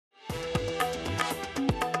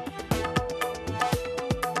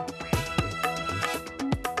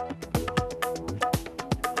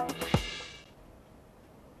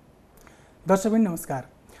दर्शकबिन नमस्कार।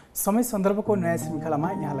 समय सन्दर्भको नयाँ श्रृङ्खलामा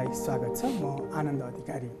यहाँलाई स्वागत छ। म आनन्द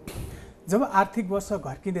अधिकारी। जब आर्थिक वर्ष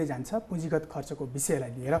घर्किँदै जान्छ, पुँजीगत खर्चको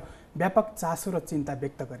विषयलाई लिएर व्यापक चासो र चिन्ता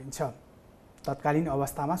व्यक्त गरिन्छ। तत्कालीन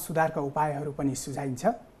अवस्थामा सुधारका उपायहरू पनि सुझाइन्छ।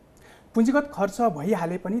 पुँजीगत खर्च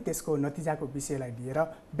भइहाले पनि त्यसको नतिजाको विषयलाई लिएर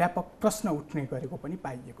व्यापक प्रश्न उठ्ने गरेको पनि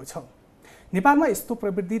पाइएको छ। नेपालमा यस्तो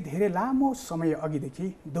प्रवृत्ति धेरै लामो समय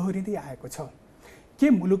अघिदेखि दोहोरिँदै आएको छ। के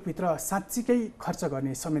मुलुकभित्र साँच्चीकै खर्च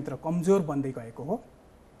गर्ने संयन्त्र कमजोर बन्दै गएको हो?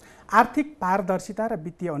 आर्थिक पारदर्शिता र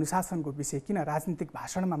वित्तीय अनुशासनको विषय किन राजनीतिक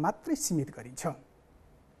भाषणमा मात्रै सीमित गरिन्छ?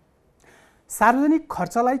 सार्वजनिक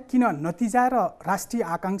खर्चलाई किन नतिजा र राष्ट्रिय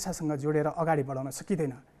आकाङ्क्षासँग जोडेर अगाडि बढाउन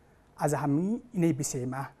सकिँदैन? आज हामी यिनै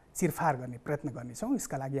विषयमा चिरफार गर्ने प्रयत्न गर्नेछौँ।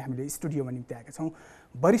 यसका लागि हामीले स्टुडियोमा निम्ति आएका छौँ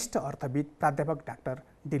वरिष्ठ अर्थविद प्राध्यापक डाक्टर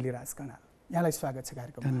डिलिराज कनाल। यहाँलाई स्वागत छ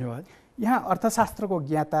कार्यक्रममा। धन्यवाद। यहाँ अर्थशास्त्रको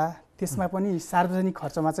ज्ञाता, त्यसमा पनि सार्वजनिक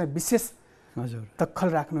खर्चमा चाहिँ विशेष दखल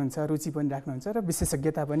राख्नुहुन्छ, रुचि पनि राख्नुहुन्छ र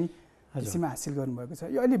विशेषज्ञता पनि यसैमा हासिल गर्नुभएको छ।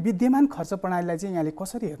 यो अहिले विद्यमान खर्च प्रणालीलाई चाहिँ यहाँले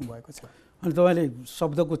कसरी हेर्नुभएको छ? अनि तपाईँले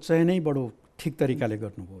शब्दको चयनै बडो ठिक तरिकाले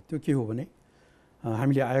गर्नुभयो। त्यो के हो भने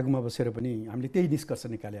हामीले आयोगमा बसेर पनि हामीले त्यही निष्कर्ष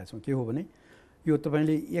निकालेका छौँ। के हो भने यो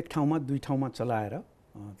तपाईँले एक ठाउँमा दुई ठाउँमा चलाएर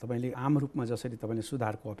तपाईँले आम रूपमा जसरी तपाईँले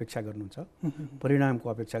सुधारको अपेक्षा गर्नुहुन्छ, परिणामको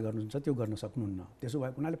अपेक्षा गर्नुहुन्छ, त्यो गर्न सक्नुहुन्न। त्यसो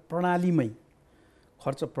भएको हुनाले प्रणालीमै,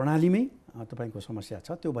 खर्च प्रणालीमै तपाईँको समस्या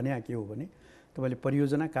छ। त्यो भने के हो भने तपाईँले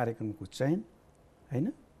परियोजना कार्यक्रमको चयन, होइन,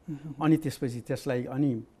 अनि त्यसपछि त्यसलाई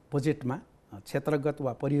अनि बजेटमा क्षेत्रगत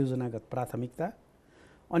वा परियोजनागत प्राथमिकता,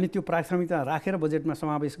 अनि त्यो प्राथमिकता राखेर बजेटमा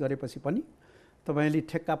समावेश गरेपछि पनि तपाईँले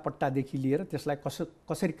ठेक्का पट्टादेखि लिएर त्यसलाई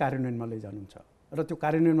कसरी कार्यान्वयनमा लैजानुहुन्छ र त्यो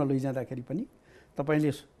कार्यान्वयनमा लैजाँदाखेरि पनि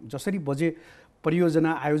तपाईँले जसरी बजेट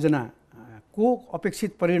परियोजना आयोजनाको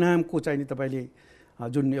अपेक्षित परिणामको चाहिँ नि तपाईँले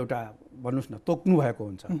जुन एउटा भन्नुहोस् न तोक्नु भएको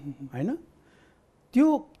हुन्छ, होइन, त्यो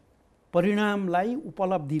परिणामलाई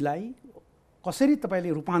उपलब्धिलाई कसरी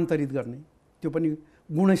तपाईँले रूपान्तरित गर्ने, त्यो पनि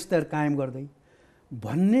गुणस्तर कायम गर्दै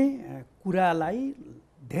भन्ने कुरालाई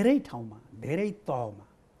धेरै ठाउँमा, धेरै तहमा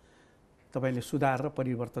तपाईँले सुधार र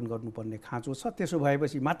परिवर्तन गर्नुपर्ने खाँचो छ। त्यसो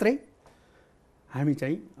भएपछि मात्रै हामी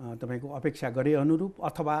चाहिँ तपाईँको अपेक्षा गरे अनुरूप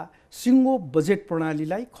अथवा सिङ्गो बजेट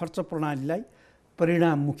प्रणालीलाई, खर्च प्रणालीलाई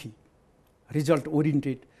परिणाममुखी, रिजल्ट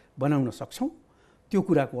ओरिएन्टेड बनाउन सक्छौँ। त्यो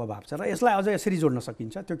कुराको अभाव छ र यसलाई अझ यसरी जोड्न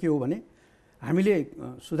सकिन्छ। त्यो के हो भने हामीले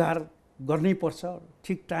सुधार गर्नै पर्छ,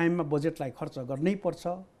 ठिक टाइममा बजेटलाई खर्च गर्नै पर्छ,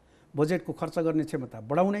 बजेटको खर्च गर्ने क्षमता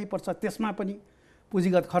बढाउनै पर्छ। त्यसमा पनि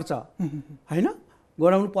पुँजीगत खर्च, होइन,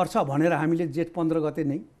 गराउनु पर्छ भनेर हामीले जेठ 15 गते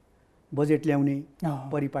नै बजेट ल्याउने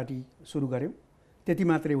परिपाटी सुरु गऱ्यौँ। त्यति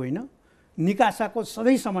मात्रै होइन, निकासाको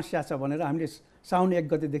सधैँ समस्या छ भनेर हामीले साउन 1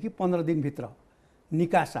 गतेदेखि 15 दिनभित्र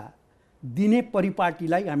निकासा दिने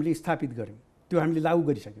परिपाटीलाई हामीले स्थापित गऱ्यौँ। त्यो हामीले लागू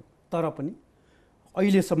गरिसक्यौँ। तर पनि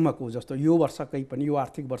अहिलेसम्मको जस्तो यो वर्षकै पनि, यो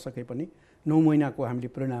आर्थिक वर्षकै पनि 9 महिनाको हामीले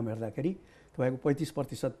परिणाम हेर्दाखेरि तपाईँको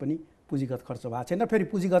 35% पनि पुँजीगत खर्च भएको छैन। फेरि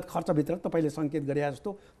पुँजीगत खर्चभित्र तपाईँले सङ्केत गरे जस्तो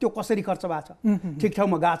त्यो कसरी खर्च भएको छ, ठिक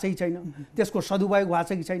ठाउँमा गएकै छैन, त्यसको सदुपयोग भएको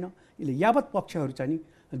छ कि छैन, यसले यावत पक्षहरू चाहिँ नि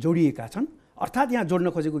जोडिएका छन्। अर्थात् यहाँ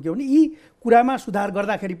जोड्न खोजेको के हो भने यी कुरामा सुधार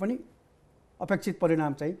गर्दाखेरि पनि अपेक्षित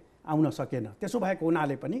परिणाम चाहिँ आउन सकेन। त्यसो भएको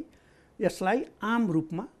हुनाले पनि यसलाई आम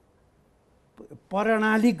रूपमा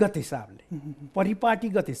प्रणालीगत हिसाबले,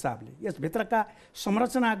 परिपाटीगत हिसाबले, यसभित्रका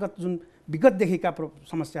संरचनागत जुन विगतदेखिका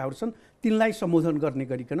समस्याहरू छन् तिनलाई सम्बोधन गर्ने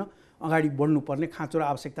गरिकन अगाडि बढ्नुपर्ने खाँचो र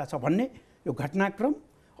आवश्यकता छ भन्ने यो घटनाक्रम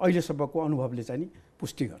अहिलेसम्मको अनुभवले चाहिँ नि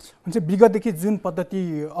पुष्टि गर्छ। हुन्छ, विगतदेखि जुन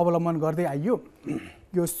पद्धति अवलम्बन गर्दै आइयो,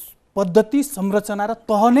 यो पद्धति संरचना र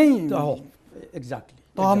तह नै एक्ज्याक्टली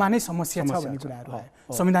तहमा नै समस्या छ भन्ने कुराहरू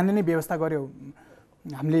आयो। संविधानले नै व्यवस्था गर्यो,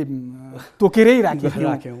 हामीले तोकेरै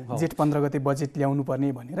राख्यौँ जेठ 15 गते बजेट ल्याउनु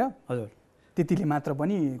पर्ने भनेर। हजुर, त्यतिले मात्र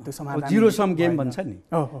पनि त्यो समाधान, जिरो सम गेम भन्छ नि,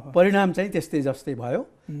 परिणाम चाहिँ त्यस्तै जस्तै भयो।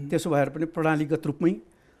 त्यसो भएर पनि प्रणालीगत रूपमै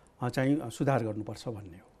चाहिँ सुधार गर्नुपर्छ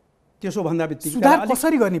भन्ने हो। त्यसो भन्दा बित्तिकै सुधार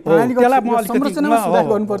कसरी गर्ने, प्रणालीगत संरचनामा सुधार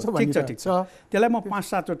गर्नुपर्छ भन्ने ठिक छ। त्यसलाई म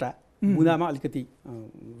 5-7वटा बुँदामा अलिकति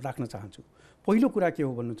राख्न चाहन्छु। पहिलो कुरा के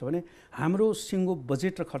हो भन्नुहुन्छ भने हाम्रो सिङ्गो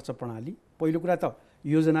बजेट र खर्च प्रणाली, पहिलो कुरा त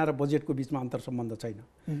योजना र बजेटको बिचमा अन्तर सम्बन्ध छैन।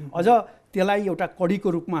 अझ त्यसलाई एउटा कडीको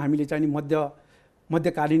रूपमा हामीले चाहिँ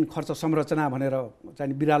मध्यकालीन खर्च संरचना भनेर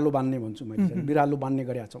चाहिँ बिरालो बान्ने भन्छु मैले, बिरालो बान्ने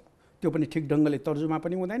गरेका छौँ। त्यो पनि ठिक ढङ्गले तर्जुमा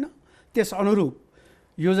पनि हुँदैन। त्यस अनुरूप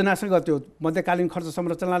योजनासँग त्यो मध्यकालीन खर्च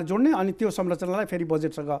संरचनालाई जोड्ने अनि त्यो संरचनालाई फेरि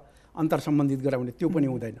बजेटसँग अन्तर सम्बन्धित गराउने, त्यो पनि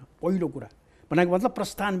हुँदैन। पहिलो कुरा भनेको मतलब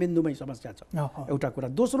प्रस्थान बिन्दुमै समस्या छ, एउटा कुरा।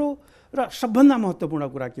 दोस्रो र सबभन्दा महत्त्वपूर्ण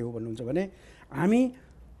कुरा के हो भन्नुहुन्छ भने हामी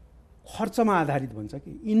खर्चमा आधारित भन्छ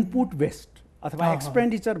कि इनपुट बेस्ड अथवा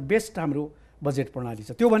एक्सपेन्डिचर बेस्ड हाम्रो बजेट प्रणाली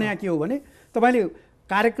छ। त्यो भने के हो भने तपाईँले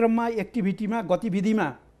कार्यक्रममा, एक्टिभिटीमा, गतिविधिमा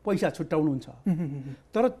पैसा छुट्याउनुहुन्छ,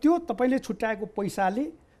 तर त्यो तपाईँले छुट्याएको पैसाले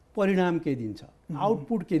परिणाम के दिन्छ,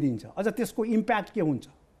 आउटपुट के दिन्छ, अझ त्यसको इम्प्याक्ट के हुन्छ,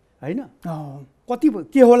 होइन, कति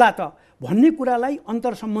के होला त भन्ने कुरालाई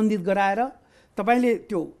अन्तर सम्बन्धित गराएर तपाईँले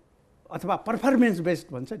त्यो अथवा पर्फर्मेन्स बेस्ड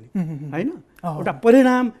भन्छ नि, होइन, एउटा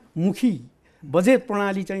परिणाममुखी बजेट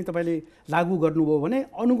प्रणाली चाहिँ तपाईँले लागू गर्नुभयो भने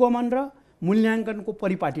अनुगमन र मूल्याङ्कनको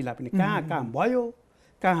परिपाटीलाई पनि कहाँ काम भयो,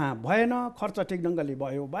 कहाँ भएन, खर्च ठिक ढङ्गले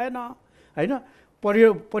भयो भएन, होइन,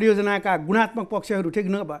 परियोजनाका गुणात्मक पक्षहरू ठिक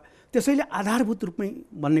नभए, त्यसैले आधारभूत रूपमै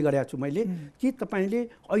भन्ने गरेको छु मैले कि तपाईँले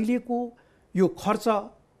अहिलेको यो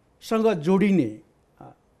खर्चसँग जोडिने,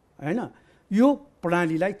 होइन, यो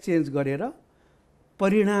प्रणालीलाई चेन्ज गरेर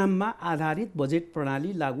परिणाममा आधारित बजेट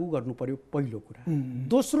प्रणाली लागू गर्नु पर्यो, पहिलो कुरा।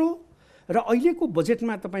 दोस्रो, र अहिलेको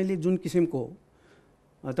बजेटमा तपाईँले जुन किसिमको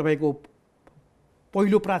तपाईँको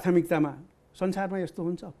पहिलो प्राथमिकतामा, संसारमा यस्तो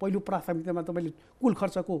हुन्छ, पहिलो प्राथमिकतामा तपाईँले कुल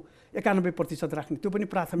खर्चको 91% राख्ने, त्यो पनि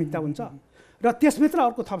प्राथमिकता हुन्छ। र त्यसभित्र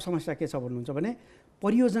अर्को थप समस्या के छ भन्नुहुन्छ भने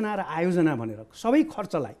परियोजना र आयोजना भनेर सबै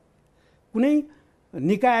खर्चलाई, कुनै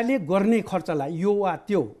निकायले गर्ने खर्चलाई यो वा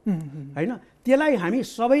त्यो, होइन, त्यसलाई हामी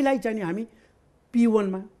सबैलाई चाहिँ हामी P1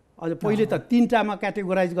 मा, अझ पहिले त 3टामा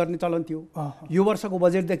क्याटेगोराइज गर्ने चलन थियो। यो वर्षको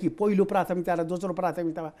बजेटदेखि पहिलो प्राथमिकता र दोस्रो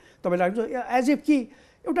प्राथमिकतामा तपाईँलाई एज इफ कि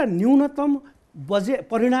एउटा न्यूनतम बजेट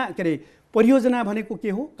के अरे परियोजना भनेको के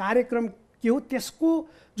हो, कार्यक्रम के हो, त्यसको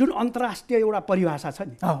जुन अन्तर्राष्ट्रिय एउटा परिभाषा छ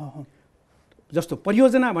नि, जस्तो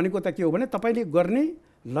परियोजना भनेको त के हो भने तपाईँले गर्ने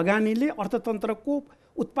लगानीले अर्थतन्त्रको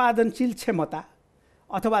उत्पादनशील क्षमता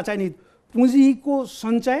अथवा चाहिँ नि पुँजीको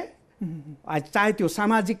सञ्चय, चाहे त्यो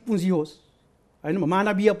सामाजिक पुँजी होस्, होइन,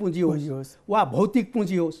 मानवीय पुँजी होस् वा भौतिक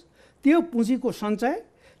पुँजी होस्, त्यो पुँजीको सञ्चय,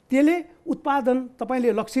 त्यसले उत्पादन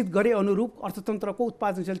तपाईँले लक्षित गरे अनुरूप अर्थतन्त्रको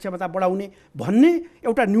उत्पादनशील क्षमता बढाउने भन्ने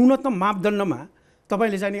एउटा न्यूनतम मापदण्डमा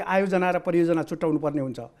तपाईँले चाहिँ नि आयोजना र परियोजना छुट्याउनु पर्ने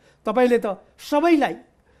हुन्छ। तपाईँले त सबैलाई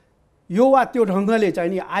यो वा त्यो ढङ्गले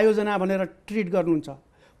चाहिँ नि आयोजना भनेर ट्रिट गर्नुहुन्छ,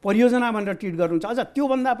 परियोजना भनेर ट्रिट गर्नुहुन्छ। अझ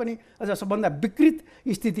त्योभन्दा पनि अझ सबभन्दा विकृत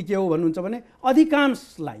स्थिति के हो भन्नुहुन्छ भने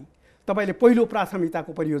अधिकांशलाई तपाईँले पहिलो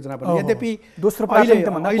प्राथमिकताको परियोजना भन्नु, यद्यपि दोस्रो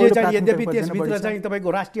अहिले चाहिँ यद्यपि त्यसभित्र चाहिँ तपाईँको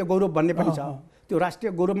राष्ट्रिय गौरव भन्ने पनि छ, त्यो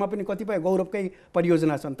राष्ट्रिय गौरवमा पनि कतिपय गौरवकै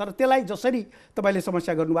परियोजना छन्, तर त्यसलाई जसरी तपाईँले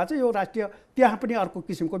समस्या गर्नुभएको छ यो राष्ट्रिय, त्यहाँ पनि अर्को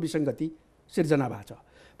किसिमको विसङ्गति सिर्जना भएको छ।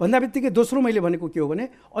 भन्दा बित्तिकै दोस्रो मैले भनेको के हो भने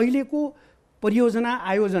अहिलेको परियोजना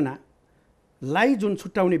आयोजनालाई जुन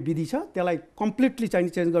छुट्याउने विधि छ त्यसलाई कम्प्लिटली चाहिँ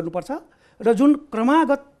चेन्ज गर्नुपर्छ, र जुन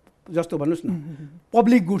क्रमागत जस्तो भन्नुहोस् न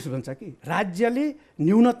पब्लिक गुड्स भन्छ कि राज्यले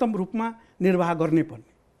न्यूनतम रूपमा निर्वाह गर्ने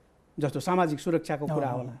पर्ने, जस्तो सामाजिक सुरक्षाको कुरा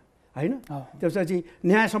होला, होइन, त्यसपछि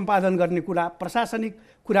न्याय सम्पादन गर्ने कुरा, प्रशासनिक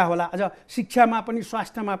कुरा होला, अझ शिक्षामा पनि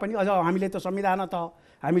स्वास्थ्यमा पनि, अझ हामीले त संविधान त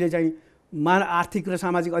हामीले चाहिँ आर्थिक र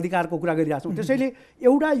सामाजिक अधिकारको कुरा गरिरहेको छौँ। त्यसैले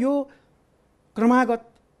एउटा यो क्रमागत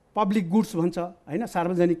पब्लिक गुड्स भन्छ, होइन,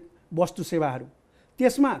 सार्वजनिक वस्तु सेवाहरू,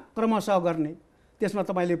 त्यसमा क्रमशः गर्ने, त्यसमा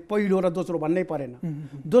तपाईँले पहिलो र दोस्रो भन्नै परेन।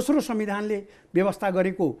 दोस्रो संविधानले व्यवस्था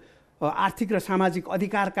गरेको आर्थिक र सामाजिक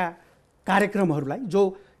अधिकारका कार्यक्रमहरूलाई जो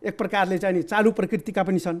एक प्रकारले चाहिँ नि चालु प्रकृतिका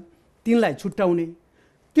पनि छन् तिनलाई छुट्याउने।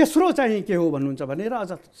 तेस्रो चाहिँ के हो भन्नुहुन्छ भने, र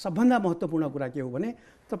अझ सबभन्दा महत्त्वपूर्ण कुरा के हो भने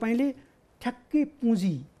तपाईँले ठ्याक्कै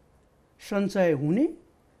पुँजी सञ्चय हुने,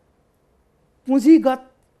 पुँजीगत,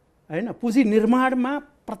 होइन, पुँजी निर्माणमा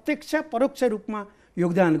प्रत्यक्ष परोक्ष रूपमा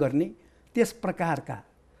योगदान गर्ने त्यस प्रकारका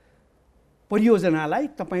परियोजनालाई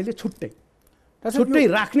तपाईँले छुट्टै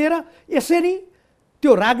राख्ने, र यसरी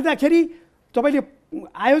त्यो राख्दाखेरि तपाईँले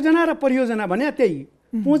आयोजना र परियोजना भने त्यही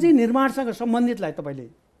पुँजी निर्माणसँग सम्बन्धितलाई तपाईँले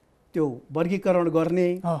त्यो वर्गीकरण गर्ने,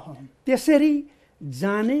 त्यसरी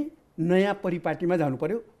जाने नयाँ परिपाटीमा जानु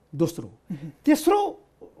पर्यो। दोस्रो, तेस्रो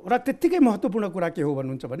र त्यत्तिकै महत्त्वपूर्ण कुरा के हो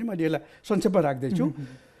भन्नुहुन्छ भने मैले यसलाई संक्षेपमा राख्दैछु।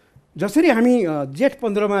 जसरी हामी जेठ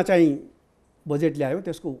 15मा चाहिँ बजेट ल्यायो,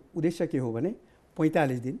 त्यसको उद्देश्य के हो भने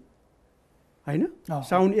 45 दिन, होइन,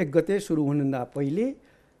 साउन 1 गते सुरु हुनुभन्दा पहिले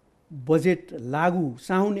बजेट लागू,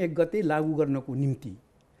 साउन 1 गते लागू गर्नको निम्ति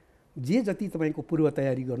जे जति तपाईँको पूर्व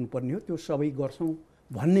तयारी गर्नुपर्ने हो त्यो सबै गर्छौँ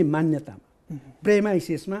भन्ने मान्यतामा,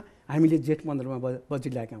 प्रेमाइसेसमा हामीले जेठ 15मा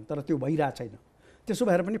बजेट ल्याएका हौँ, तर त्यो भइरहेको छैन। त्यसो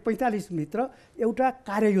भएर पनि 45 भित्र एउटा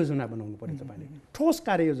कार्ययोजना बनाउनु पर्यो तपाईँले, ठोस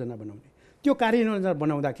कार्ययोजना बनाउने। त्यो कार्ययोजना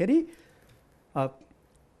बनाउँदाखेरि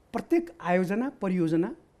प्रत्येक आयोजना परियोजना,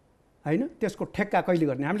 होइन, त्यसको ठेक्का कहिले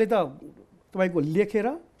गर्ने, हामीले त तपाईँको लेखेर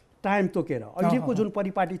टाइम तोकेर अहिलेको जुन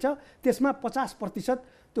परिपाटी छ त्यसमा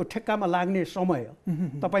 50% त्यो ठेक्कामा लाग्ने समय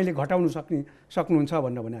तपाईँले घटाउन सक्नुहुन्छ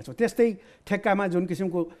भनेर भनेको छु। त्यस्तै ठेक्कामा जुन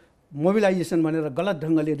किसिमको मोबिलाइजेसन भनेर गलत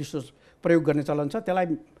ढङ्गले रिसोर्स प्रयोग गर्ने चलन छ त्यसलाई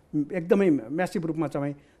एकदमै म्यासिभ रूपमा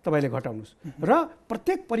चाहिँ तपाईँले घटाउनुहोस्, र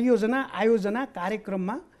प्रत्येक परियोजना आयोजना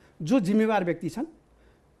कार्यक्रममा जो जिम्मेवार व्यक्ति छन्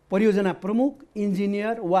परियोजना प्रमुख,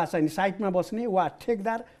 इन्जिनियर वा चाहिँ साइटमा बस्ने वा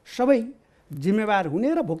ठेकदार सबै जिम्मेवार हुने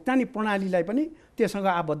र भुक्तानी प्रणालीलाई पनि त्यससँग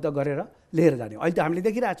आबद्ध गरेर लिएर जाने। अहिले त हामीले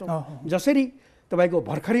देखिरहेछौँ जसरी तपाईँको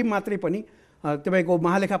भर्खरै मात्रै पनि तपाईँको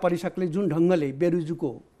महालेखा परिषदले जुन ढङ्गले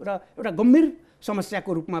बेरुजुको र एउटा गम्भीर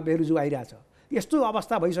समस्याको रूपमा बेरुजु आइरहेछ, यस्तो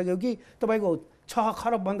अवस्था भइसक्यो कि तपाईँको 6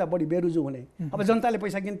 खरबभन्दा बढी बेरुजु हुने, अब जनताले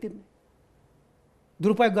पैसा किन तिर्ने,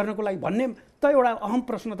 दुरुपयोग गर्नको लागि भन्ने त एउटा अहम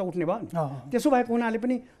प्रश्न त उठ्ने भयो नि। त्यसो भएको हुनाले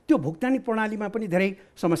पनि त्यो भुक्तानी प्रणालीमा पनि धेरै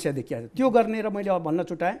समस्या देखिएको छ। त्यो गर्ने र मैले अब भन्न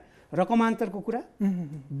छुटाएँ रकमान्तरको कुरा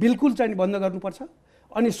बिल्कुल चाहिँ बन्द गर्नुपर्छ,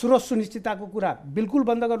 अनि स्रोत सुनिश्चितताको कुरा बिल्कुल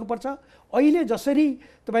बन्द गर्नुपर्छ। अहिले जसरी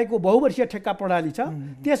तपाईँको बहुवर्षीय ठेक्का प्रणाली छ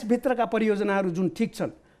त्यसभित्रका परियोजनाहरू जुन ठिक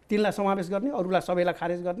छन् तिनलाई समावेश गर्ने, अरूलाई सबैलाई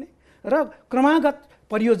खारेज गर्ने र क्रमागत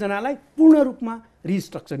परियोजनालाई पूर्ण रूपमा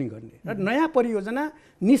रिस्ट्रक्चरिङ गर्ने र नयाँ परियोजना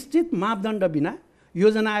निश्चित मापदण्ड बिना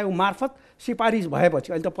योजना आयोग मार्फत सिफारिस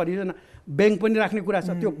भएपछि, अहिले त परियोजना ब्याङ्क पनि राख्ने कुरा छ,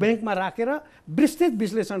 त्यो ब्याङ्कमा राखेर विस्तृत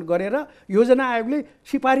विश्लेषण गरेर योजना आयोगले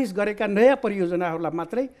सिफारिस गरेका नयाँ परियोजनाहरूलाई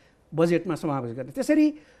मात्रै बजेटमा समावेश गर्ने। त्यसरी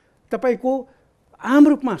तपाईँको आम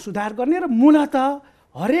रूपमा सुधार गर्ने र मूलतः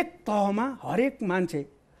हरेक तहमा हरेक मान्छे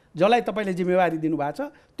जसलाई तपाईँले जिम्मेवारी दिनुभएको छ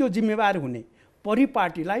त्यो जिम्मेवार हुने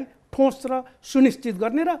परिपाटीलाई ठोस र सुनिश्चित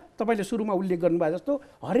गर्ने र तपाईँले सुरुमा उल्लेख गर्नुभयो जस्तो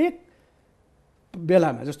हरेक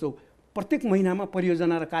बेलामा जस्तो प्रत्येक महिनामा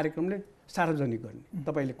परियोजना र कार्यक्रमले सार्वजनिक गर्ने।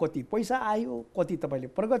 तपाईँले कति पैसा आयो, कति तपाईँले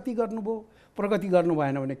प्रगति गर्नुभयो, प्रगति गर्नु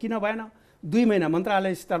भएन भने किन भएन, 2 महिना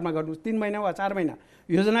मन्त्रालय स्तरमा गर्नुहोस्, 3 महिना वा 4 महिना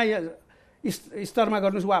योजना स्तरमा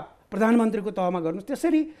गर्नुहोस् वा प्रधानमन्त्रीको तहमा गर्नुहोस्।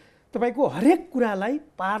 त्यसरी तपाईँको हरेक कुरालाई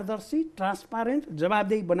पारदर्शी, ट्रान्सपारेन्ट,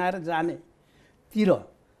 जवाबदेही बनाएर जानेतिर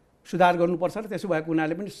सुधार गर्नुपर्छ र त्यसो भएको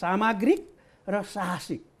हुनाले पनि सामग्रिक र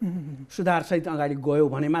साहसिक सुधारसहित अगाडि गयो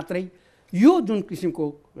भने मात्रै यो जुन किसिमको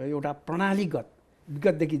एउटा प्रणालीगत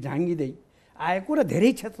विगतदेखि झाँगिँदै आएको र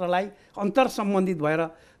धेरै क्षेत्रलाई अन्तर सम्बन्धित भएर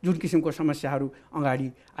जुन किसिमको समस्याहरू अगाडि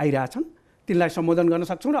आइरहेछन् तिनलाई सम्बोधन गर्न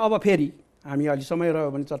सक्छौँ। र अब फेरि हामी अलि समय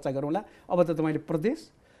रह्यो भने चर्चा गरौँला। अब त तपाईँले प्रदेश,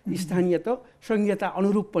 स्थानीय त संहिता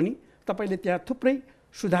अनुरूप पनि तपाईँले त्यहाँ थुप्रै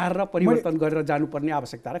सुधार र परिवर्तन गरेर जानुपर्ने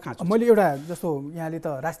आवश्यकता र खाँचो। मैले एउटा जस्तो यहाँले त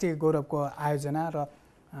राष्ट्रिय गौरवको आयोजना र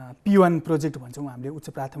P1 प्रोजेक्ट भन्छौँ हामीले, उच्च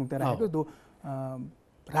प्राथमिकता राखेको त्यो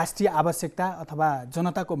राष्ट्रिय आवश्यकता अथवा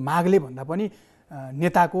जनताको मागले भन्दा पनि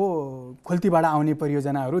नेताको खोल्तीबाट आउने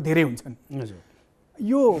परियोजनाहरू धेरै हुन्छन्।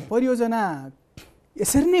 यो परियोजना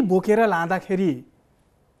यसरी नै बोकेर लाँदाखेरि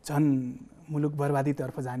झन् मुलुक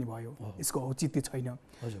बर्बादीतर्फ जाने भयो, यसको औचित्य छैन।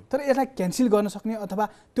 तर यसलाई क्यान्सल गर्न सक्ने अथवा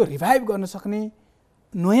त्यो रिभाइभ गर्न सक्ने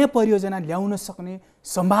नयाँ परियोजना ल्याउन सक्ने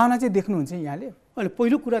सम्भावना चाहिँ देख्नुहुन्छ यहाँले? अहिले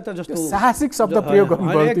पहिलो कुरा त जस्तो साहसिक शब्द प्रयोग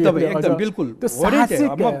गर्नुभयो, एकदम बिल्कुल त्यो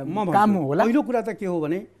साहसिक काम होला। पहिलो कुरा त के हो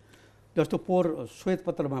भने जस्तो पोहोर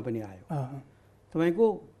श्वेतपत्रमा पनि आयो, तपाईँको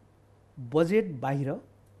बजेट बाहिर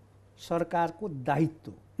सरकारको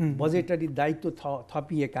दायित्व, बजेटरी दायित्व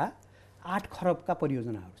थपिएका 8 खरबका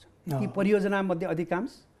परियोजनाहरू छन्। ती परियोजनामध्ये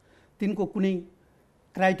अधिकांश तिनको कुनै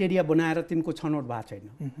क्राइटेरिया बनाएर तिनको छनौट भएको छैन,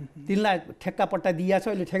 तिनलाई ठेक्का पट्टा दिइएको छ,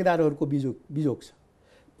 अहिले ठेकदारहरूको बिजोग छ,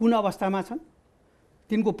 कुन अवस्थामा छन्,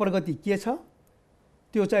 तिनको प्रगति के छ,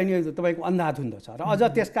 त्यो चाहिँ नि तपाईँको अन्धाधुन्ध छ। र अझ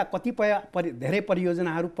त्यसका कतिपय धेरै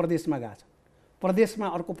परियोजनाहरू प्रदेशमा गएको छन्, प्रदेशमा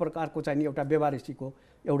अर्को प्रकारको चाहिँ नि एउटा व्यवहारिसीको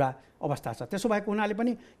एउटा अवस्था छ। त्यसो भएको हुनाले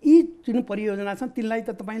पनि यी जुन परियोजना छन् तिनलाई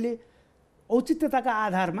त तपाईँले औचित्यताका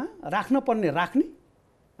आधारमा राख्नुपर्ने राख्ने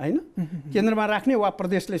हैन, केन्द्रमा राख्ने वा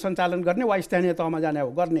प्रदेशले सञ्चालन गर्ने वा स्थानीय तहमा जाने हो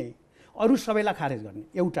गर्ने, अरू सबैलाई खारेज गर्ने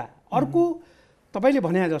एउटा। अर्को तपाईँले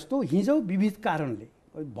भने जस्तो हिजो विविध कारणले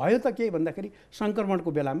भयो त के भन्दाखेरि सङ्क्रमणको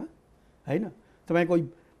बेलामा हैन तपाईँको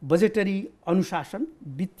बजेटरी अनुशासन,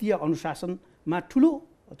 वित्तीय अनुशासनमा ठुलो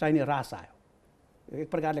चाहिने ह्रास आयो, एक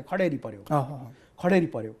प्रकारले खडेरी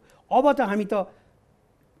पर्यो। अब त हामी त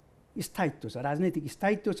स्थायित्व छ, राजनैतिक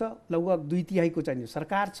स्थायित्व छ, लगभग 2/3 चाहिने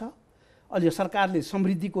सरकार छ। अहिले सरकारले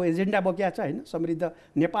समृद्धिको एजेन्डा बोकेको छ हैन, समृद्ध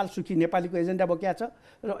नेपाल सुखी नेपालीको एजेन्डा बोकेको छ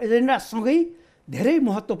र एजेन्डासँगै धेरै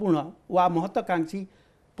महत्त्वपूर्ण वा महत्त्वाकांक्षी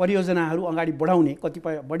परियोजनाहरू अगाडि बढाउने,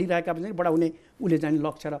 कतिपय बढिरहेका पनि बढाउने उसले चाहिँ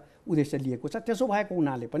लक्ष्य र उद्देश्य लिएको छ। त्यसो भएको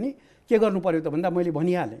हुनाले पनि के गर्नु पर्यो त भन्दा मैले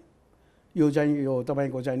भनिहालेँ, यो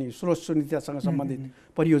तपाईँको चाहिँ स्रोत सुनिश्चिततासँग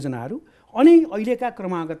सम्बन्धित परियोजनाहरू अनि अहिलेका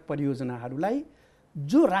क्रमागत परियोजनाहरूलाई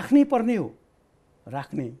जो राख्नै पर्ने हो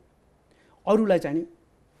राख्ने, अरूलाई चाहिँ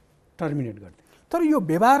टर्मिनेट गर्दै। तर यो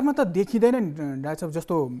व्यवहारमा त देखिँदैन नि डाक्टर साहब,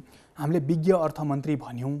 जस्तो हामीले विज्ञ अर्थमन्त्री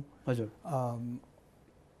भन्यौँ, हजुर,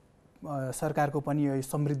 सरकारको पनि यो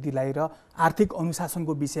समृद्धिलाई र आर्थिक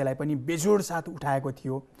अनुशासनको विषयलाई पनि बेजोड साथ उठाएको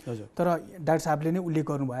थियो। तर डाक्टर साहबले नै उल्लेख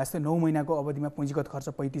गर्नुभयो जस्तै 9 महिनाको अवधिमा पुँजीगत खर्च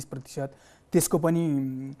 35%, त्यसको पनि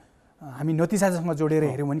हामी नतिजासँग जोडेर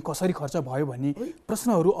हेऱ्यौँ भने कसरी खर्च भयो भन्ने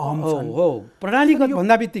प्रश्नहरू अहम छन्। हो प्रणालीगत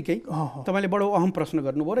भन्दा बित्तिकै तपाईँले बडो अहम प्रश्न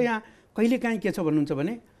गर्नुभयो र यहाँ कहिलेकाहीँ के छ भन्नुहुन्छ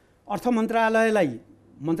भने अर्थ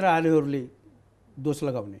मन्त्रालयहरूले दोष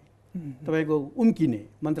लगाउने, तपाईँको उम्किने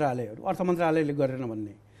मन्त्रालयहरू अर्थ मन्त्रालयले गरेन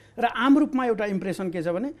भन्ने र आम रूपमा एउटा इम्प्रेसन के छ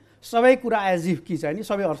भने सबै कुरा एज इफ कि चाहिँ नि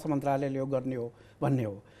सबै अर्थ मन्त्रालयले यो गर्ने हो भन्ने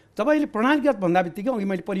हो। तपाईँले प्रणालीगत भन्दा बित्तिकै अघि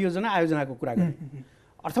मैले परियोजना आयोजनाको कुरा गरेँ,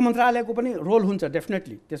 अर्थ मन्त्रालयको पनि रोल हुन्छ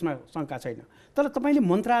डेफिनेटली, त्यसमा शङ्का छैन। तर तपाईँले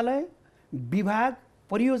मन्त्रालय विभाग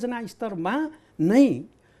परियोजना स्तरमा नै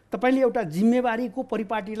तपाईँले एउटा जिम्मेवारीको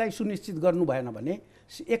परिपाटीलाई सुनिश्चित गर्नु भएन भने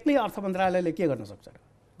एक्लै अर्थ मन्त्रालयले के गर्न सक्छ र?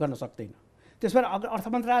 गर्न सक्दैन। त्यस भएर अर्थ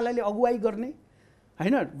मन्त्रालयले अगुवाई गर्ने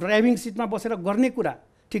होइन, ड्राइभिङ सिटमा बसेर गर्ने कुरा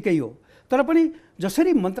ठिकै हो, तर पनि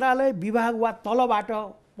जसरी मन्त्रालय विभाग वा तलबाट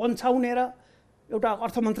पन्छाउने र एउटा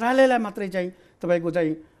अर्थ मन्त्रालयलाई मात्रै चाहिँ तपाईँको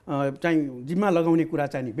चाहिँ जिम्मा लगाउने कुरा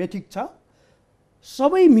चाहिँ नि बेठिक छ।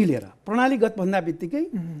 सबै मिलेर प्रणालीगत भन्दा बित्तिकै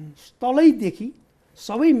तलैदेखि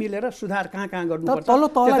सबै मिलेर सुधार कहाँ गर्नुपर्छ। तल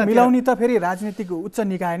मिलाउने त फेरि राजनीतिक उच्च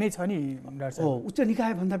निकाय नै छ नि डाक्टर साहब। उच्च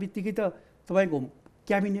निकाय भन्दा बित्तिकै त तपाईँको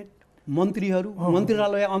क्याबिनेट मन्त्रीहरू,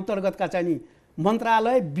 मन्त्रालय अन्तर्गतका चाहिँ नि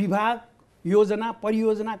मन्त्रालय विभाग योजना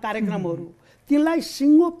परियोजना कार्यक्रमहरू, तिनलाई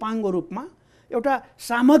सिङ्गो पाङ्गो रूपमा एउटा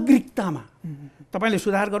सामग्रिकतामा तपाईँले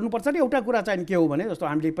सुधार गर्नुपर्छ। र एउटा कुरा चाहिँ के हो भने जस्तो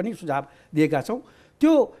हामीले पनि सुझाव दिएका छौँ,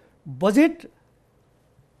 त्यो बजेट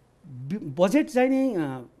चाहिँ नि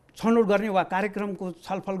छनौट गर्ने वा कार्यक्रमको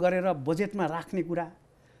छलफल गरेर बजेटमा राख्ने कुरा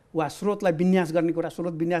वा स्रोतलाई विन्यास गर्ने कुरा।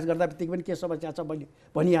 स्रोत विन्यास गर्दा बित्तिकै पनि के समस्या छ मैले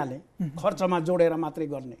भनिहालेँ, खर्चमा जोडेर मात्रै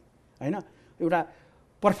गर्ने होइन, एउटा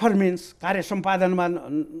पर्फर्मेन्स कार्य सम्पादनमा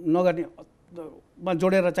नगर्ने मा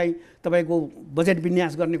जोडेर चाहिँ तपाईँको बजेट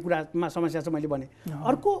विन्यास गर्ने कुरामा समस्या छ मैले भने।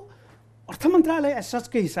 अर्को अर्थ मन्त्रालय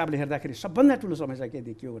सचकै हिसाबले हेर्दाखेरि सबभन्दा ठुलो समस्या के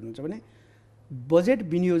देखियो भन्नुहुन्छ भने बजेट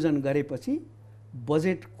विनियोजन गरेपछि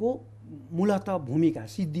बजेटको मूलत भूमिका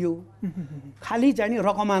सिद्धियो, खालि चाहिँ नि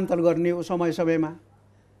रकमान्तर गर्ने हो समयमा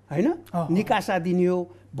होइन, निकासा दिने हो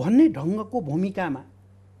भन्ने ढङ्गको भूमिकामा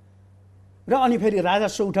र अनि फेरि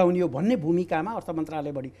राजस्व उठाउने हो भन्ने भूमिकामा अर्थ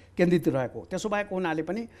मन्त्रालय बढी केन्द्रित रहेको। त्यसो भएको हुनाले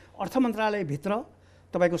पनि अर्थ मन्त्रालयभित्र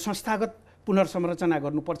तपाईँको संस्थागत पुनर्संरचना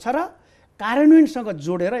गर्नुपर्छ र कार्यान्वयनसँग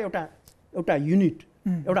जोडेर एउटा युनिट,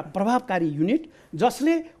 एउटा प्रभावकारी युनिट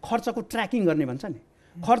जसले खर्चको ट्र्याकिङ गर्ने भन्छ नि,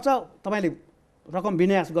 खर्च तपाईँले रकम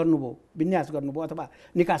विन्यास गर्नुभयो अथवा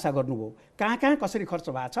निकासा गर्नुभयो, कहाँ कसरी खर्च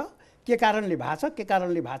भएको छ, के कारणले भएको छ, के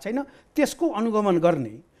कारणले भएको छैन, त्यसको अनुगमन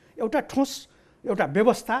गर्ने एउटा ठोस एउटा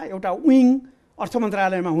व्यवस्था, एउटा विङ अर्थ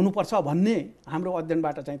मन्त्रालयमा हुनुपर्छ भन्ने हाम्रो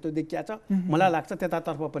अध्ययनबाट चाहिँ त्यो देखिया छ। मलाई लाग्छ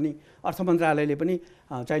त्यतातर्फ पनि अर्थ मन्त्रालयले पनि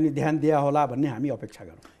चाहिँ नि ध्यान दिया होला भन्ने हामी अपेक्षा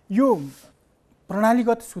गरौँ। यो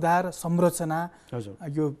प्रणालीगत सुधार संरचना,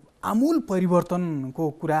 यो आमूल परिवर्तनको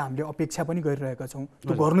कुरा हामीले अपेक्षा पनि गरिरहेका छौँ,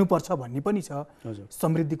 त्यो गर्नुपर्छ भन्ने पनि छ,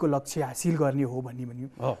 समृद्धिको लक्ष्य हासिल गर्ने हो भन्ने भन्यो।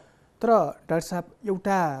 तर डाक्टर साहब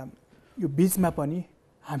एउटा यो बिचमा पनि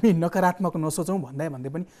हामी नकारात्मक नसोचौँ भन्दै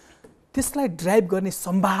पनि त्यसलाई ड्राइभ गर्ने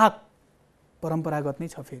सम्वाहक परम्परागत नै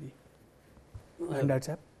छ फेरि डाक्टर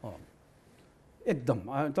साहब। एकदम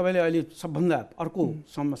तपाईँले अहिले सबभन्दा अर्को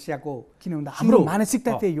समस्याको किन भन्दा हाम्रो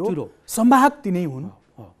मानसिकता त्यही हो, संवाहक तिनै हुन्।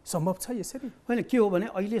 सम्भव छ यसरी? होइन, के हो भने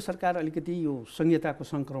अहिले सरकार अलिकति यो संहिताको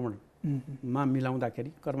सङ्क्रमणमा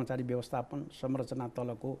मिलाउँदाखेरि कर्मचारी व्यवस्थापन संरचना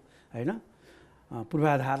तलको होइन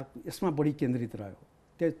पूर्वाधार यसमा बढी केन्द्रित रह्यो।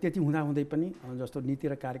 त्यति हुँदाहुँदै पनि जस्तो नीति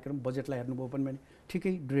र कार्यक्रम बजेटलाई हेर्नुभयो पनि भने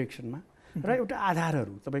ठिकै डिरेक्सनमा र एउटा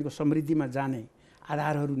आधारहरू तपाईँको समृद्धिमा जाने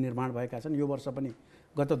आधारहरू निर्माण भएका छन्। यो वर्ष पनि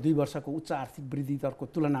गत 2 वर्षको उच्च आर्थिक वृद्धि दरको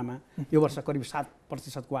तुलनामा यो वर्ष करिब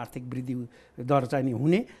 7% आर्थिक वृद्धि दर चाहिँ नि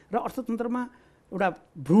हुने र अर्थतन्त्रमा एउटा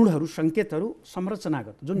भ्रूणहरू सङ्केतहरू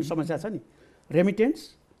संरचनागत जुन समस्या छ नि, रेमिटेन्स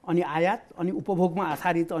अनि आयात अनि उपभोगमा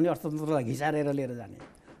आधारित अनि अर्थतन्त्रलाई घिसारेर लिएर जाने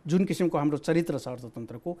जुन किसिमको हाम्रो चरित्र छ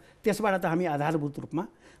अर्थतन्त्रको, त्यसबाट त हामी आधारभूत रूपमा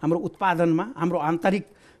हाम्रो उत्पादनमा हाम्रो आन्तरिक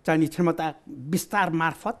चाहिने क्षमता विस्तार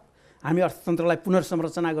मार्फत हामी अर्थतन्त्रलाई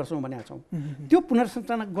पुनर्संरचना गर्छौँ भनेका छौँ। त्यो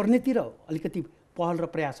पुनर्संरचना गर्नेतिर अलिकति पहल र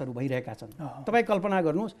प्रयासहरू भइरहेका छन्। तपाईँ कल्पना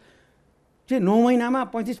गर्नुहोस् चाहिँ 9 महिनामा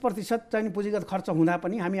 35% चाहिँ पुँजीगत खर्च हुँदा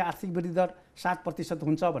पनि हामी आर्थिक वृद्धि दर 7%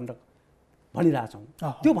 हुन्छ भनेर भनिरहेछौँ।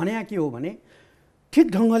 त्यो भने के हो भने ठिक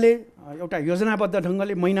ढङ्गले एउटा योजनाबद्ध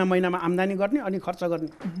ढङ्गले महिनामा आम्दानी गर्ने अनि खर्च गर्ने,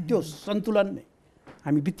 त्यो सन्तुलन नै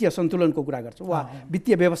हामी वित्तीय सन्तुलनको कुरा गर्छौँ वा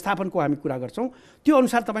वित्तीय व्यवस्थापनको हामी कुरा गर्छौँ। त्यो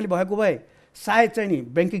अनुसार तपाईँले भएको भए सायद चाहिँ नि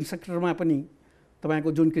ब्याङ्किङ सेक्टरमा पनि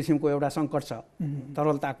तपाईँको जुन किसिमको एउटा सङ्कट छ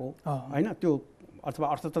तरलताको होइन, त्यो अथवा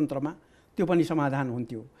अर्थतन्त्रमा त्यो पनि समाधान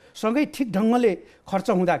हुन्थ्यो। सँगै ठिक ढङ्गले खर्च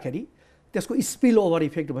हुँदाखेरि त्यसको स्पिल ओभर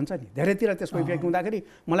इफेक्ट भन्छ नि, धेरैतिर त्यसको इफेक्ट हुँदाखेरि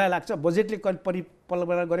मलाई लाग्छ बजेटले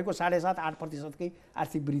परिकल्पना गरेको 7.5-8%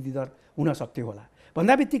 आर्थिक वृद्धि दर हुन सक्थ्यो होला।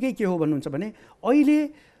 भन्दा बित्तिकै के हो भन्नुहुन्छ भने अहिले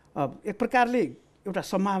एक प्रकारले एउटा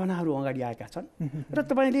सम्भावनाहरू अगाडि आएका छन् र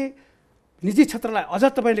तपाईँले निजी क्षेत्रलाई अझ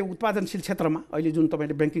तपाईँले उत्पादनशील क्षेत्रमा अहिले जुन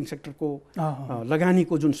तपाईँले ब्याङ्किङ सेक्टरको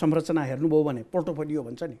लगानीको जुन संरचना हेर्नुभयो भने पोर्टफोलियो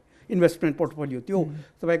भन्छ नि, इन्भेस्टमेन्ट पोर्टफोलियो, त्यो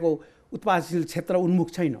तपाईँको उत्पादनशील क्षेत्र उन्मुख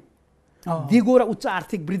छैन, दिगो र उच्च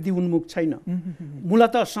आर्थिक वृद्धि उन्मुख छैन,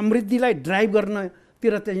 मूलत समृद्धिलाई ड्राइभ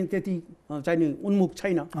गर्नतिर चाहिँ त्यति चाहिँ उन्मुख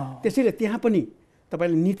छैन। त्यसैले त्यहाँ पनि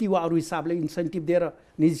तपाईँले नीति वा अरू हिसाबले इन्सेन्टिभ दिएर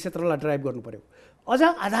निजी क्षेत्रलाई ड्राइभ गर्नु पर्यो। अझ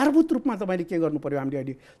आधारभूत रूपमा तपाईँले के गर्नु पर्यो, हामीले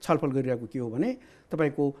अहिले छलफल गरिरहेको के हो भने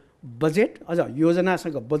तपाईँको बजेट, अझ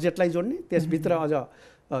योजनासँग बजेटलाई जोड्ने, त्यसभित्र अझ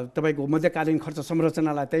तपाईँको मध्यकालीन खर्च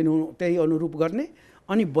संरचनालाई त्यही अनुरूप गर्ने,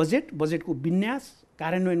 अनि बजेटको विन्यास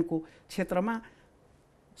कार्यान्वयनको क्षेत्रमा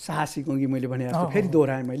साहसिक, अघि मैले भने जस्तो फेरि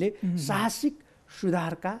दोहोऱ्याएँ मैले, साहसिक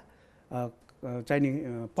सुधारका चाहिँ नि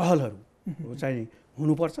पहलहरू चाहिँ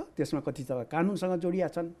हुनुपर्छ। त्यसमा कति त कानुनसँग जोडिया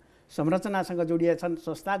छन्, संरचनासँग जोडिएका छन्,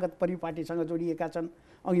 संस्थागत परिपाटीसँग जोडिएका छन्।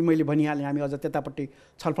 अघि मैले भनिहालेँ हामी अझ त्यतापट्टि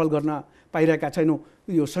छलफल गर्न पाइरहेका छैनौँ,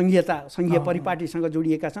 यो सङ्घीय परिपाटीसँग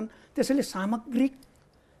जोडिएका छन्। त्यसैले सामग्रिक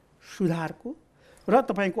सुधारको र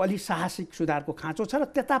तपाईँको अलि साहसिक सुधारको खाँचो छ र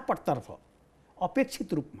त्यतापट्टतर्फ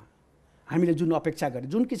अपेक्षित रूपमा हामीले जुन अपेक्षा गरे,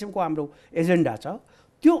 जुन किसिमको हाम्रो एजेन्डा छ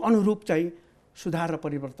त्यो अनुरूप चाहिँ सुधार र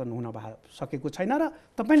परिवर्तन हुन सकेको छैन। र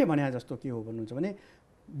तपाईँले भने जस्तो के हो भन्नुहुन्छ भने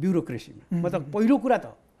ब्युरोक्रेसीमा, मतलब पहिलो कुरा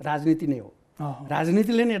त राजनीति नै हो,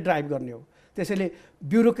 राजनीतिले नै ड्राइभ गर्ने हो। त्यसैले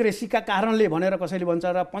ब्युरोक्रेसीका कारणले भनेर कसैले भन्छ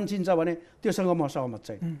र पन्छिन्छ भने त्योसँग म सहमत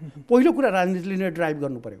छैन। पहिलो कुरा राजनीतिले नै ड्राइभ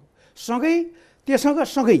गर्नु पर्यो, सँगै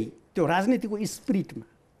त्यो राजनीतिको स्पिरिटमा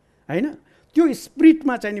हैन, त्यो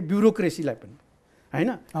स्पिरिटमा चाहिँ नि ब्युरोक्रेसीलाई पनि हैन,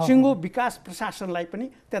 सिङ्गो विकास प्रशासनलाई पनि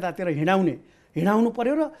त्यतातिर हिँडाउनु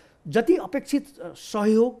पर्यो र जति अपेक्षित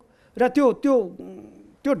सहयोग र त्यो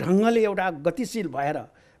ढङ्गले एउटा गतिशील भएर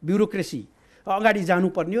ब्युरोक्रेसी अगाडि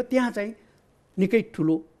जानुपर्ने हो, त्यहाँ चाहिँ निकै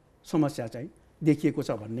ठुलो समस्या चाहिँ देखिएको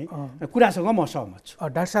छ भन्ने कुरासँग म सहमत छु।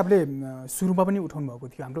 डाक्टर साहबले सुरुमा पनि उठाउनु भएको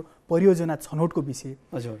थियो हाम्रो परियोजना छनौटको विषय।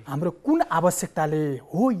 हजुर, हाम्रो कुन आवश्यकताले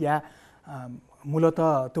हो या मूलत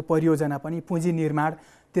त्यो परियोजना पनि पुँजी निर्माण,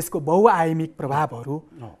 त्यसको बहुआयामिक प्रभावहरू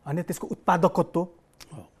अनि त्यसको उत्पादकत्व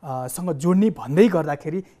सँग जोड्ने भन्दै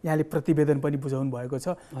गर्दाखेरि यहाँले प्रतिवेदन पनि बुझाउनु भएको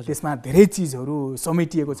छ, त्यसमा धेरै चिजहरू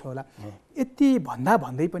समेटिएको छ होला। यति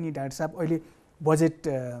भन्दै पनि डाक्टर साहब अहिले बजेट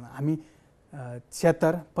हामी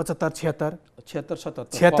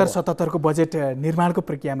 76-77 को बजेट निर्माणको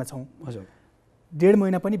प्रक्रियामा छौँ। हजुर, 1.5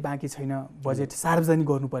 महिना पनि बाँकी छैन बजेट सार्वजनिक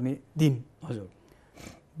गर्नुपर्ने दिन। हजुर,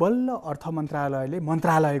 बल्ल अर्थ मन्त्रालयले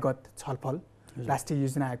मन्त्रालयगत छलफल राष्ट्रिय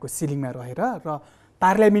योजना आयोगको सिलिङमा रहेर र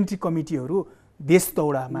पार्लियामेन्ट्री कमिटीहरू देश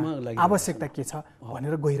दौडामा आवश्यकता के छ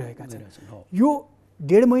भनेर गइरहेका छन्। यो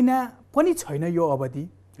 1.5 महिना पनि छैन यो अवधि,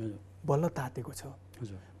 बल्ल तातेको छ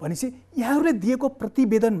भनेपछि यहाँहरूले दिएको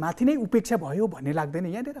प्रतिवेदनमाथि नै उपेक्षा भयो भन्ने लाग्दैन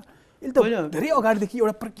यहाँनिर? यसले त धेरै अगाडिदेखि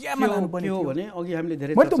एउटा प्रक्रियामा लानुपर्ने हो भने अघि हामीले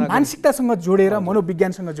धेरै मैले त मानसिकतासँग जोडेर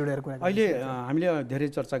मनोविज्ञानसँग जोडेर कुरा अहिले हामीले धेरै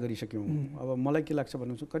चर्चा गरिसक्यौँ। अब मलाई के लाग्छ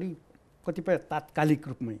भन्नुहुन्छ, कतिपय तात्कालिक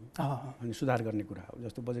रूपमै अनि सुधार गर्ने कुरा हो,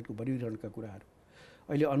 जस्तो बजेटको वर्गीकरणका कुराहरू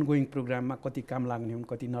अहिले अनगोइङ प्रोग्राममा कति काम लाग्ने हुन्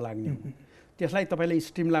कति नलाग्ने हुन्, त्यसलाई तपाईँले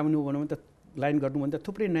स्ट्रिम लाउनु भन्नु भने त लाइन गर्नु भने त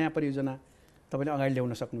थुप्रै नयाँ परियोजना तपाईँले अगाडि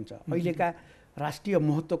ल्याउन सक्नुहुन्छ। अहिलेका राष्ट्रिय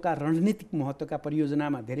महत्त्वका रणनीतिक महत्त्वका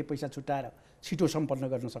परियोजनामा धेरै पैसा छुट्याएर छिटो सम्पन्न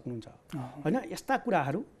गर्न सक्नुहुन्छ हैन। यस्ता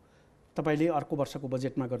कुराहरू तपाईँले अर्को वर्षको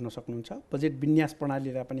बजेटमा गर्न सक्नुहुन्छ। बजेट विन्यास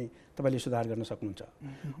प्रणालीलाई पनि तपाईँले सुधार गर्न सक्नुहुन्छ।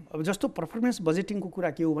 अब जस्तो पर्फर्मेन्स बजेटिङको कुरा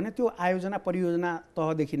के हो भने त्यो आयोजना परियोजना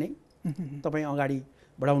तहदेखि नै तपाईँ अगाडि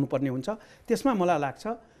बढाउनु पर्ने हुन्छ। त्यसमा मलाई लाग्छ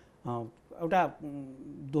एउटा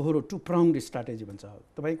दोहोरो टु प्रङ्ड स्ट्राटेजी भन्छ,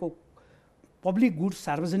 तपाईँको पब्लिक गुड्स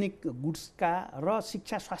सार्वजनिक गुड्सका र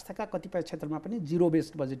शिक्षा स्वास्थ्यका कतिपय क्षेत्रमा पनि जिरो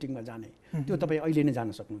बेस्ड बजेटिङमा जाने, त्यो तपाईँ अहिले नै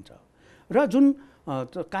जान सक्नुहुन्छ। र जुन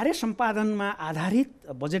कार्य सम्पादनमा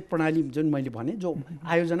आधारित बजेट प्रणाली जुन मैले भने, जो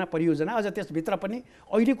आयोजना परियोजना, अझ त्यसभित्र पनि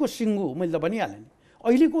अहिलेको सिङ्गो मैले त भनिहालेँ नि,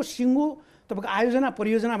 अहिलेको सिङ्गो तपाईँको आयोजना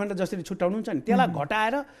परियोजना भनेर जसरी छुट्याउनुहुन्छ नि, त्यसलाई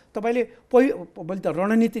घटाएर तपाईँले मैले त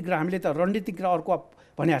रणनीतिक र हामीले त रणनीतिक र अर्को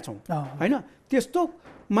भनेका छौँ होइन,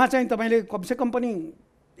 त्यस्तोमा चाहिँ तपाईँले कमसेकम पनि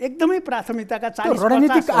एकदमै प्राथमिकताका 40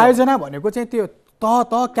 रणनीतिक आयोजना भनेको चाहिँ त्यो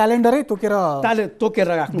तह क्यालेन्डरै तोकेर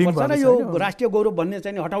राख्नुपर्छ र यो राष्ट्रिय गौरव भन्ने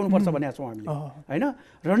चाहिँ हटाउनुपर्छ भनेका छौँ हामीले होइन।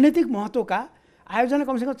 रणनीतिक महत्त्वका आयोजना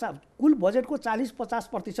कमसेकम कुल बजेटको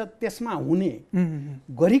 40-50% त्यसमा हुने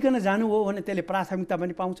गरिकन जानुभयो भने त्यसले प्राथमिकता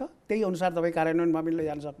पनि पाउँछ, त्यही अनुसार तपाईँ कार्यान्वयनमा पनि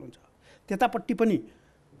लैजान सक्नुहुन्छ। त्यतापट्टि पनि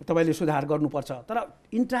तपाईँले सुधार गर्नुपर्छ। तर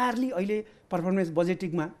इन्टायरली अहिले पर्फर्मेन्स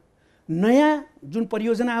बजेटिङमा नयाँ जुन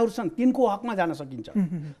परियोजनाहरू छन् तिनको हकमा जान सकिन्छ,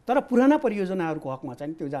 तर पुराना परियोजनाहरूको हकमा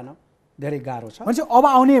चाहिँ त्यो जान धेरै गाह्रो छ। अब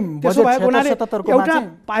आउने त्यसो भएको हुनाले एउटा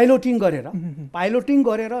पाइलोटिङ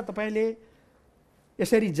गरेर तपाईँले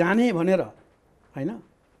यसरी जाने भनेर होइन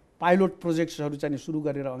पाइलट प्रोजेक्ट्सहरू चाहिँ सुरु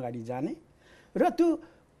गरेर अगाडि जाने र त्यो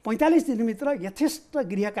 45 दिनभित्र यथेष्ट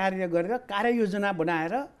गृह कार्य गरेर कार्ययोजना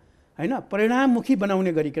बनाएर हैन परिणाममुखी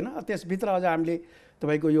बनाउने गरिकन त्यसभित्र अझ हामीले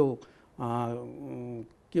तपाईको यो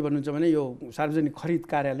के भन्नुहुन्छ भने यो सार्वजनिक खरिद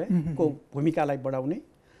कार्यालयको भूमिकालाई बढाउने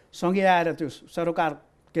सँगै आएर त्यो सरोकार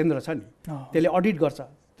केन्द्र छ नि त्यसले अडिट गर्छ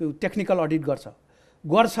त्यो टेक्निकल अडिट गर्छ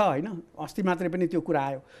हैन अस्ति मात्रै पनि त्यो कुरा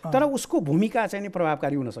आयो तर उसको भूमिका चाहिँ नि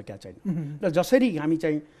प्रभावकारी हुन सकेका छैन र जसरी हामी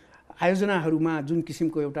चाहिँ आयोजनाहरूमा जुन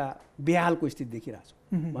किसिमको एउटा बेहालको स्थिति देखिरहेछौँ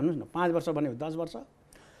भन्नुहोस् न 5 वर्ष भन्यो 10 वर्ष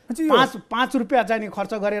 5 रुपियाँ चाहिँ नि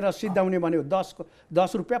खर्च गरेर सिद्धाउने भन्यो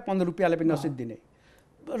 10 रुपियाँ 15 रुपियाँले पनि नसिद्धिने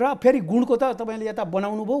र फेरि गुणको त तपाईँले यता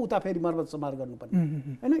बनाउनु भयो उता फेरि मर्मत समार गर्नुपर्ने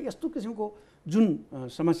हैन यस्तो किसिमको जुन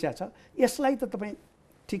समस्या छ यसलाई त तपाईँ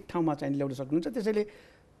ठिक ठाउँमा चाहिँ ल्याउन सक्नुहुन्छ त्यसैले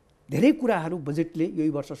धेरै कुराहरू बजेटले यही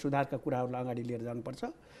वर्ष सुधारका कुराहरूलाई अगाडि लिएर जानुपर्छ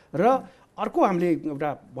र अर्को हामीले एउटा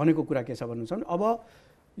भनेको कुरा के छ भन्नुहुन्छ भने अब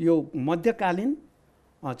यो मध्यकालीन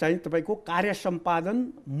चाहिँ तपाईको कार्य सम्पादन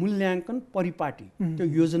मूल्याङ्कन परिपाटी त्यो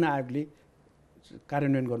योजना आयोगले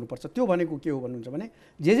कार्यान्वयन गर्नुपर्छ त्यो भनेको के हो भन्नुहुन्छ भने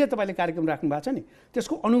जे तपाईले कार्यक्रम राख्नु भएको छ नि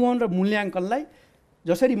त्यसको अनुगमन र मूल्याङ्कनलाई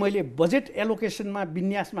जसरी मैले बजेट एलोकेसनमा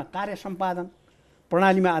विन्यासमा कार्य सम्पादन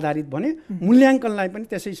प्रणालीमा आधारित भने मूल्याङ्कनलाई पनि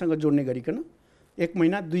त्यसैसँग जोड्ने गरिकन 1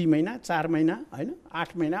 महिना 2 महिना 4 महिना हैन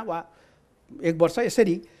 8 महिना वा 1 वर्ष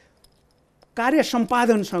यसरी कार्य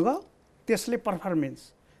सम्पादनसँग त्यसले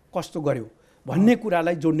पर्फर्मेन्स कस्तो गर्यो भन्ने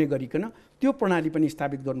कुरालाई जोड्ने गरिकन त्यो प्रणाली पनि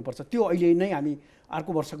स्थापित गर्नुपर्छ त्यो अहिले नै हामी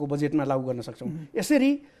अर्को वर्षको बजेटमा लागू गर्न सक्छौँ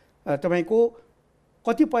यसरी तपाईको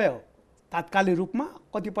कतिपय तात्कालिक रूपमा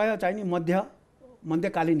कतिपय चाहिँ नि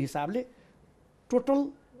मध्यकालीन हिसाबले टोटल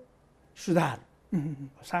सुधार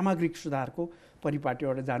सामग्रिक सुधारको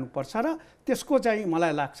परिपाटीबाट जानुपर्छ र त्यसको चाहिँ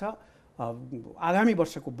मलाई लाग्छ आगामी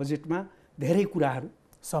वर्षको बजेटमा धेरै कुराहरू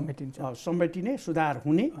समेटिने सुधार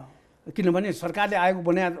हुने किनभने सरकारले आयोग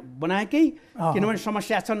बनाएकै किनभने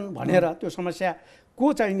समस्या छन् भनेर त्यो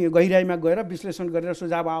समस्याको चाहिँ नि गहिराइमा गएर विश्लेषण गरेर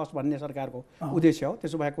सुझाव आओस् भन्ने सरकारको उद्देश्य हो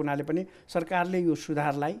त्यसो भएको हुनाले पनि सरकारले यो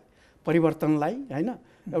सुधारलाई परिवर्तनलाई हैन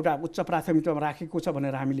एउटा उच्च प्राथमिकतामा राखेको छ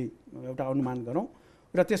भनेर हामीले एउटा अनुमान गरौँ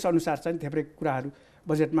र त्यसअनुसार चाहिँ थेप्रै कुराहरू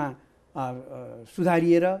बजेटमा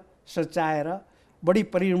सुधारिएर सच्याएर बढी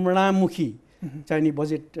परिणाममुखी चाहिँ नि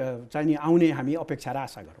बजेट चाहिँ नि आउने हामी अपेक्षा र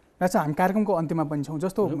आशा गरौँ र हामी कार्यक्रमको अन्त्यमा पनि छौँ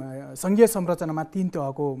जस्तो सङ्घीय संरचनामा 3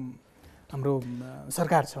 तहको हाम्रो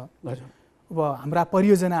सरकार छ अब हाम्रा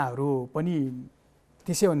परियोजनाहरू पनि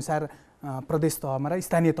त्यसै अनुसार प्रदेश तहमा र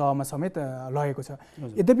स्थानीय तहमा समेत लगेको छ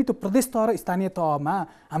यद्यपि त्यो प्रदेश तह र स्थानीय तहमा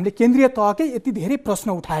हामीले केन्द्रीय तहकै यति धेरै प्रश्न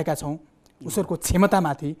उठाएका छौँ उसको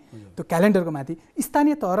क्षमतामाथि त्यो क्यालेन्डरको माथि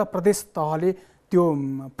स्थानीय तह र प्रदेश तहले त्यो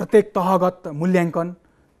प्रत्येक तहगत मूल्याङ्कन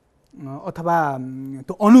अथवा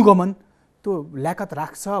त्यो अनुगमन त्यो ल्याकत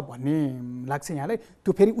राख्छ भन्ने लाग्छ यहाँलाई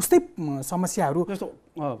त्यो फेरि उस्तै समस्याहरू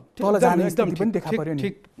तल जाने स्थिति पनि देखा पर्यो नि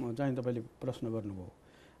ठिक चाहिँ तपाईले प्रश्न गर्नुभयो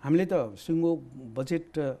हामीले त सिङ्गो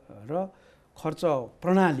बजेट र खर्च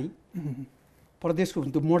प्रणाली प्रदेशको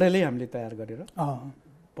त्यो मोडेलै हामीले तयार गरेर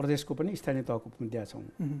प्रदेशको पनि स्थानीय तहको पनि दिएका छौँ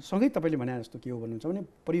सँगै तपाईले भने जस्तो के हो भन्नुहुन्छ भने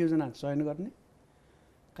परियोजना चयन गर्ने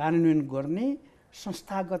कार्यान्वयन गर्ने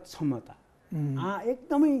संस्थागत क्षमता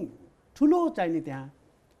एकदमै ठुलो चाहिने त्यहाँ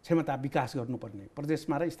क्षमता विकास गर्नुपर्ने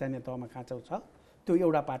प्रदेशमा र स्थानीय तहमा खाँचो छ त्यो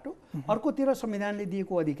एउटा पाटो अर्कोतिर संविधानले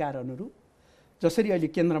दिएको अधिकार अनुरूप जसरी अहिले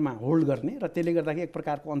केन्द्रमा होल्ड गर्ने र त्यसले गर्दाखेरि एक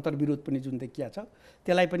प्रकारको अन्तर्विरोध पनि जुन देखिया छ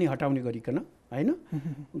त्यसलाई पनि हटाउने गरिकन हैन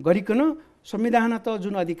गरिकन संविधानत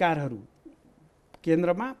जुन अधिकारहरू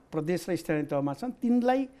केन्द्रमा प्रदेश र स्थानीय तहमा छन्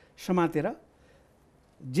तिनलाई समातेर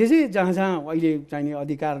जे जहाँ अहिले चाहिने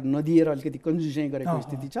अधिकार नदिएर अलिकति कन्जुसै गरेको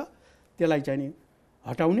स्थिति छ त्यसलाई चाहिँ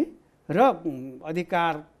हटाउने र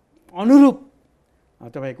अधिकार अनुरूप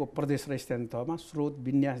तपाईको प्रदेश र स्थानीय तहमा स्रोत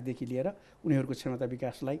विन्यासदेखि लिएर उनीहरूको क्षमता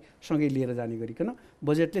विकासलाई सँगै लिएर जाने गरिकन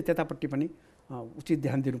बजेटले त्यतापट्टि पनि उचित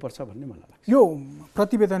ध्यान दिनुपर्छ भन्ने मलाई लाग्छ यो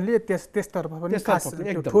प्रतिवेदनले त्यसतर्फ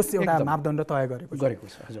पनि ठोस एउटा मापदण्ड तय गरेको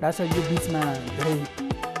छ डाक्टर यो बीचमा धेरै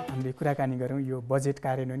हामीले कुराकानी गरौँ यो बजेट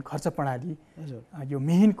कार्यान्वयन खर्च प्रणाली यो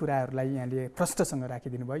मेन कुराहरूलाई यहाँले प्रष्टसँग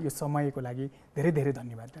राखिदिनु भयो यो समयको लागि धेरै धेरै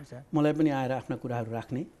धन्यवाद डाक्टर मलाई पनि आएर आफ्ना कुराहरू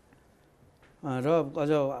राख्ने र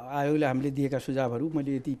अझ आयोगले हामीले दिएका सुझावहरू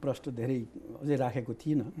मैले यति प्रष्ट धेरै अझै राखेको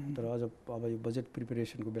थिइनँ तर अझ अब यो बजेट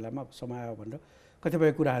प्रिपेरेसनको बेलामा समय आयो भनेर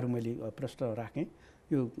कतिपय कुराहरू मैले प्रष्ट राखेँ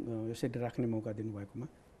यो यसरी राख्ने मौका दिनुभएकोमा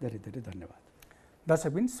धेरै धेरै धन्यवाद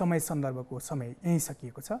दर्शकबिन समय सन्दर्भको समय यहीँ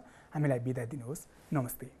सकिएको छ हामीलाई बिदा दिनुहोस्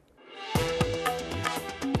नमस्ते